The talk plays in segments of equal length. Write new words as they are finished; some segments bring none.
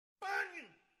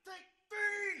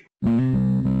Hello,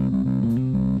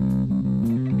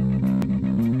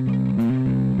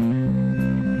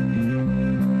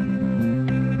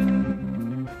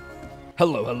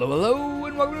 hello, hello,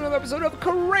 and welcome to another episode of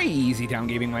Crazy Town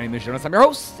Gaming. My name is Jonas. I'm your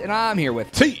host, and I'm here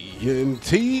with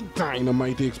TNT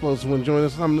Dinomight, the explosive one. Join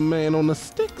us. I'm the man on the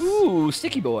sticks. Ooh,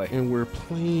 Sticky Boy. And we're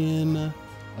playing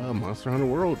Monster Hunter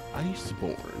World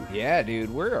Iceborne. Yeah,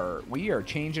 dude, we are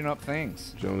changing up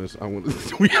things. Jonas,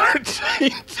 we are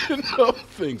changing up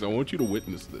things. I want you to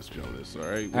witness this, Jonas. All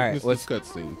right. All right. Witness this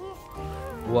cutscene.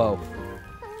 Whoa.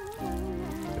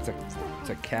 It's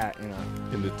a cat, you know.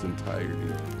 In its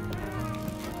entirety.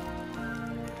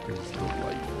 It's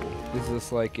delightful. Is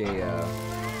this like a? Does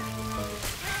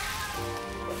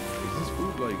this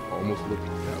food like almost look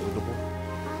palatable?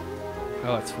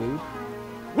 Oh, it's food.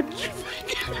 What did you think?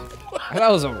 I thought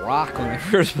it was a rock when I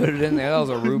first put it in there. That was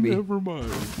a ruby. Never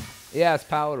mind. Yeah, it's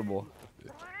palatable.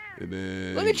 And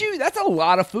then Look at you. That's a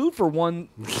lot of food for one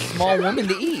small woman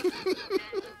to eat.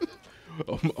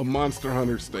 a Monster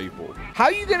Hunter staple. How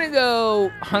you gonna go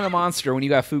hunt a monster when you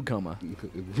got food coma?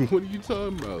 What are you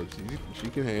talking about? She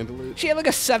can handle it. She had like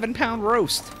a 7-pound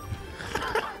roast.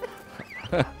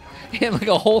 And like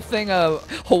a whole thing of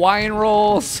Hawaiian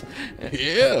rolls.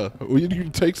 Yeah, well,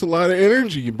 it takes a lot of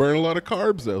energy. You burn a lot of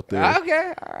carbs out there.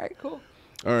 Okay, all right, cool.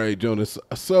 All right, Jonas.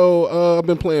 So I've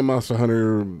been playing Monster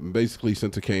Hunter basically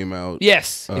since it came out.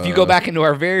 Yes, if you go back into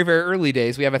our very, very early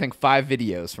days, we have, I think, 5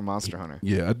 videos for Monster Hunter.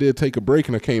 Yeah, I did take a break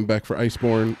and I came back for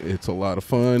Iceborne. It's a lot of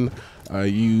fun. I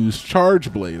used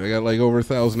Charge Blade. I got like over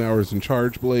 1,000 hours in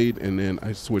Charge Blade, and then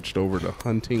I switched over to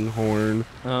Hunting Horn.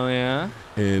 Oh, yeah?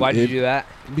 And why did you do that?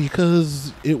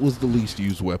 Because it was the least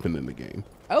used weapon in the game.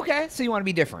 Okay, so you want to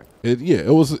be different.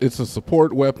 It's a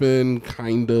support weapon,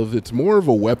 kind of. It's more of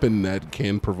a weapon that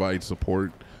can provide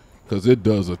support because it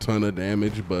does a ton of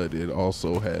damage, but it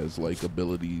also has like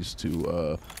abilities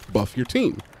to buff your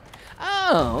team.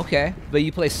 Oh, okay. But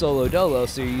you play solo dolo,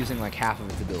 so you're using like half of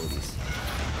its abilities.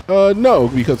 No,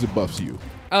 because it buffs you.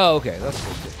 Oh, okay, that's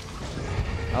cool.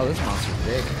 Oh, this monster's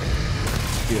big.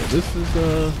 Yeah, this is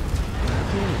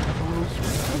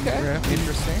Okay,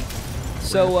 interesting.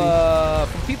 So,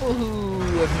 for people who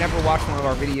have never watched one of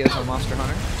our videos on Monster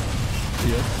Hunter,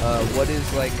 what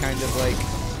is like kind of like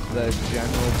the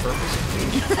general purpose?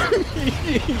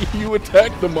 You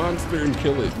attack the monster and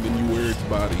kill it, and then you wear its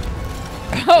body.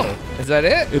 Oh, is that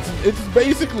it? It's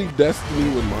basically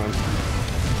Destiny with monsters.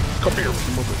 Come here,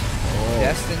 mother. Oh.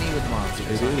 Destiny with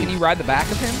monsters. Can you ride the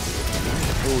back of him?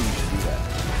 Oh, you should do that.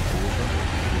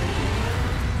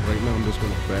 Right now, I'm just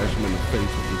gonna bash him in the face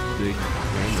with this big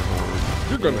hammer horn.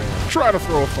 You're gonna try to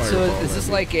throw a fireball. So is this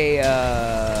like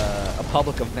a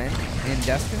public event in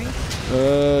Destiny?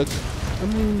 I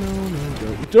mean,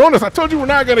 no. Jonas, I told you we're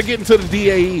not gonna get into the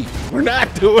DAE. We're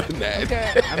not doing that.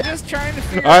 Okay, I'm just trying to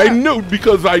figure I out. knew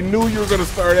because I knew you were gonna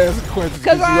start asking questions.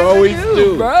 Because you I always knew,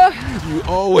 do, bruh. You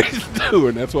always do,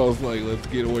 and that's why I was like, let's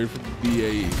get away from the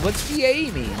DAE. What's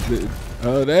DAE mean?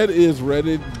 That is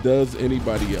Reddit does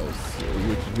anybody else,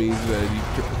 which means that you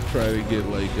try to get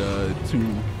like too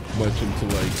much into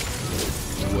like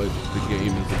what the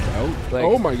game is about. Like,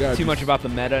 oh my god! Too much about the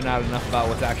meta, not enough about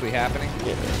what's actually happening.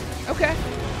 Yeah. Okay, I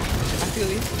feel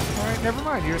you. All right, never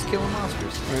mind. You're just killing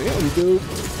monsters. I am, dude.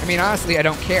 I mean, honestly, I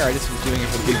don't care. I just was doing it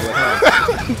for the people at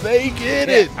home. They get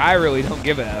it. I really don't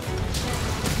give a F.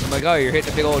 I'm like, oh, you're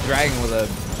hitting a big old dragon with a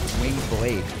winged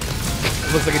blade.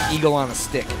 It looks like an eagle on a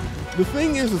stick. The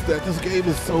thing is that this game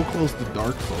is so close to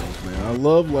Dark Souls, man. I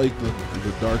love like the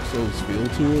Dark Souls feel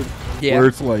to it. Yeah. Where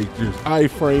it's like there's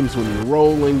iframes when you're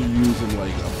rolling, you're using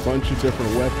like a bunch of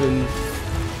different weapons.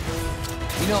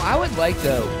 You know, I would like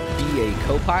to be a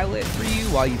co-pilot for you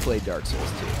while you play Dark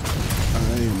Souls 2. I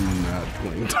am not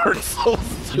playing Dark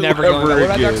Souls 2 Never going back. What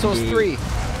about Dark again, Souls dude. 3?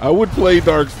 I would play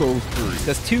Dark Souls 3.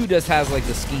 Because 2 does has like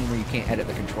the scheme where you can't edit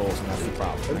the controls, and that's the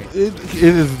problem, right? It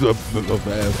is the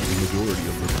vast majority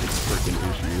of the freaking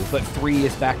issue. But 3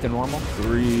 is back to normal?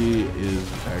 3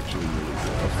 is actually really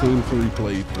good. I've seen 3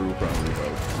 played through probably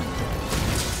about 3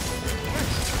 times.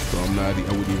 So I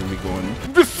wouldn't even be going,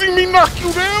 just see me knock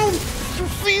you down? Did you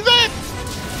see that?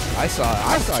 I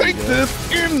saw Take you do it. this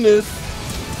in this.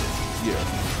 Yeah.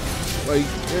 Like,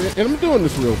 and I'm doing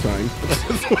this real time.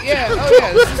 Yeah, oh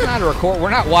yeah, this is not a record. We're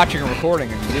not watching a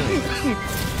recording and doing this.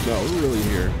 No, we're really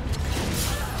here.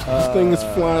 This thing is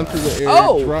flying through the air.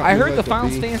 Oh, dropping I heard like the a Final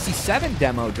bee. Fantasy VII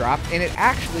demo dropped, and it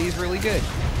actually is really good.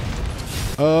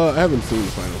 I haven't seen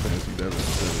the Final Fantasy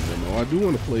demo. I do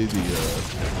want to play the Final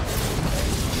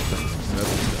Fantasy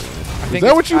VII demo. Is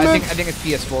that what you meant? I think it's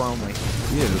PS4 only.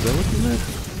 Yeah, is that what you meant?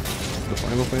 The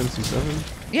Final Fantasy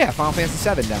VII? Yeah, Final Fantasy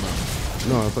VII demo.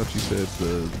 No, I thought you said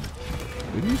the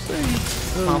Did you say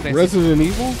Fantasy- Resident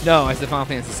Evil? No, it's the Final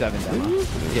Fantasy 7 demo.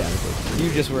 Yeah,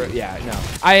 you just were. Yeah, no.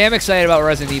 I am excited about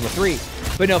Resident Evil 3,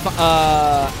 but no.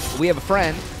 We have a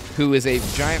friend who is a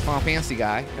giant Final Fantasy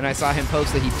guy, and I saw him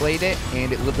post that he played it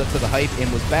and it lived up to the hype and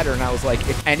was better. And I was like,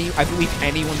 I believe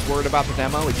anyone's word about the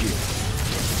demo, it's you.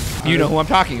 You know who I'm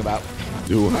talking about.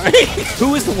 Do I?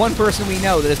 Who is the one person we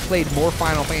know that has played more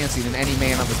Final Fantasy than any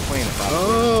man on this planet? Probably.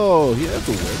 Oh, he has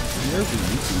a web. He has a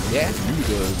YouTube. Yeah. You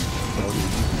does.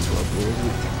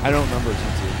 I don't remember his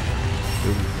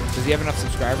YouTube. Does he have enough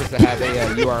subscribers to have a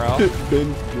URL?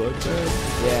 Ben Bloodbath.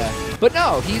 Yeah. But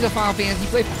no, he's a Final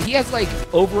Fantasy. He has like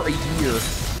over a year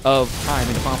of time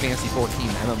in Final Fantasy 14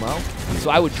 MMO. So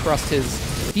I would trust his.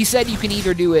 He said you can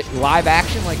either do it live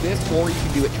action like this, or you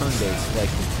can do it turn-based,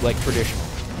 like traditional.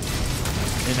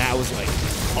 And that was like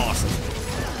awesome.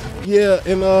 Yeah,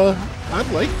 and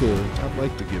I'd like to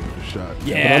give it a shot.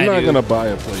 Yeah, but I'm not dude. gonna buy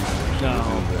a PlayStation.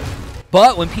 No.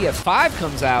 But when PS5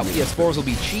 comes out, PS4s will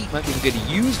be cheap. Might be a good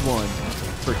used one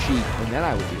for cheap, and then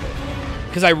I would do it.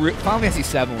 Because Final Fantasy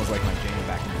 7 was like my jam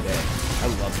back in the day. I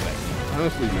loved that game.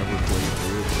 Honestly, never played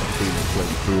through it. But I've seen it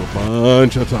played through a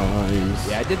bunch of times.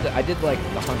 Yeah, I did like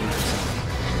the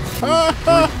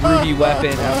 100%. Ruby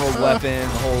weapon, emerald weapon, the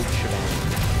whole shebang.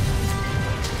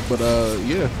 But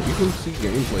yeah, you can see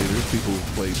gameplay. There's people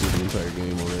who've played through the entire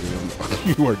game already.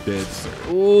 You are dead, sir.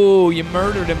 Ooh, you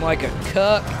murdered him like a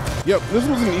cuck. Yep, this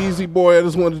was an easy boy. I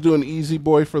just wanted to do an easy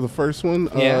boy for the first one.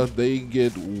 Yeah. They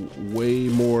get way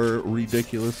more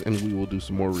ridiculous, and we will do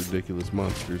some more ridiculous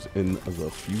monsters in the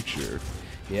future.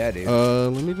 Yeah, dude.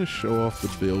 Let me just show off the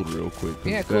build real quick.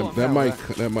 Yeah, cool. That might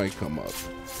come up.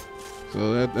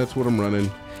 So that's what I'm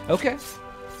running. Okay.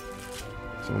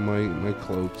 So my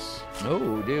cloaks.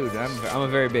 Oh, dude, I'm a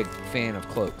very big fan of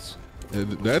cloaks.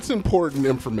 That's important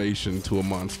information to a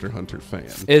Monster Hunter fan.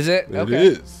 Is it? It Okay.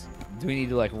 is. Do we need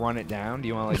to like run it down? Do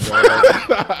you want to like go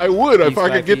like, I would. If I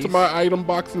by could get to piece? my item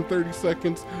box in 30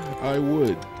 seconds, I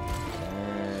would.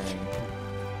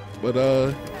 But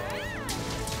ow.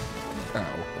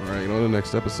 All right, on the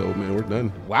next episode, man, we're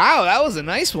done. Wow, that was a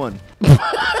nice one. All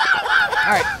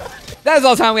right. That is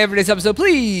all the time we have for today's episode.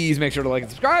 Please make sure to like and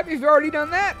subscribe if you've already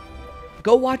done that.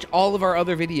 Go watch all of our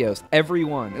other videos, every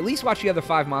one. At least watch the other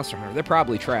 5 Monster Hunter. They're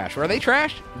probably trash. Or are they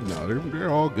trash? No, they're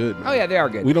all good, man. Oh, yeah, they are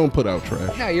good. We don't put out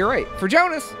trash. No, you're right. For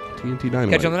Jonas, TNT Dinomight.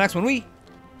 catch you on the next one. We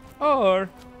are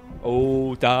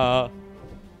Ota.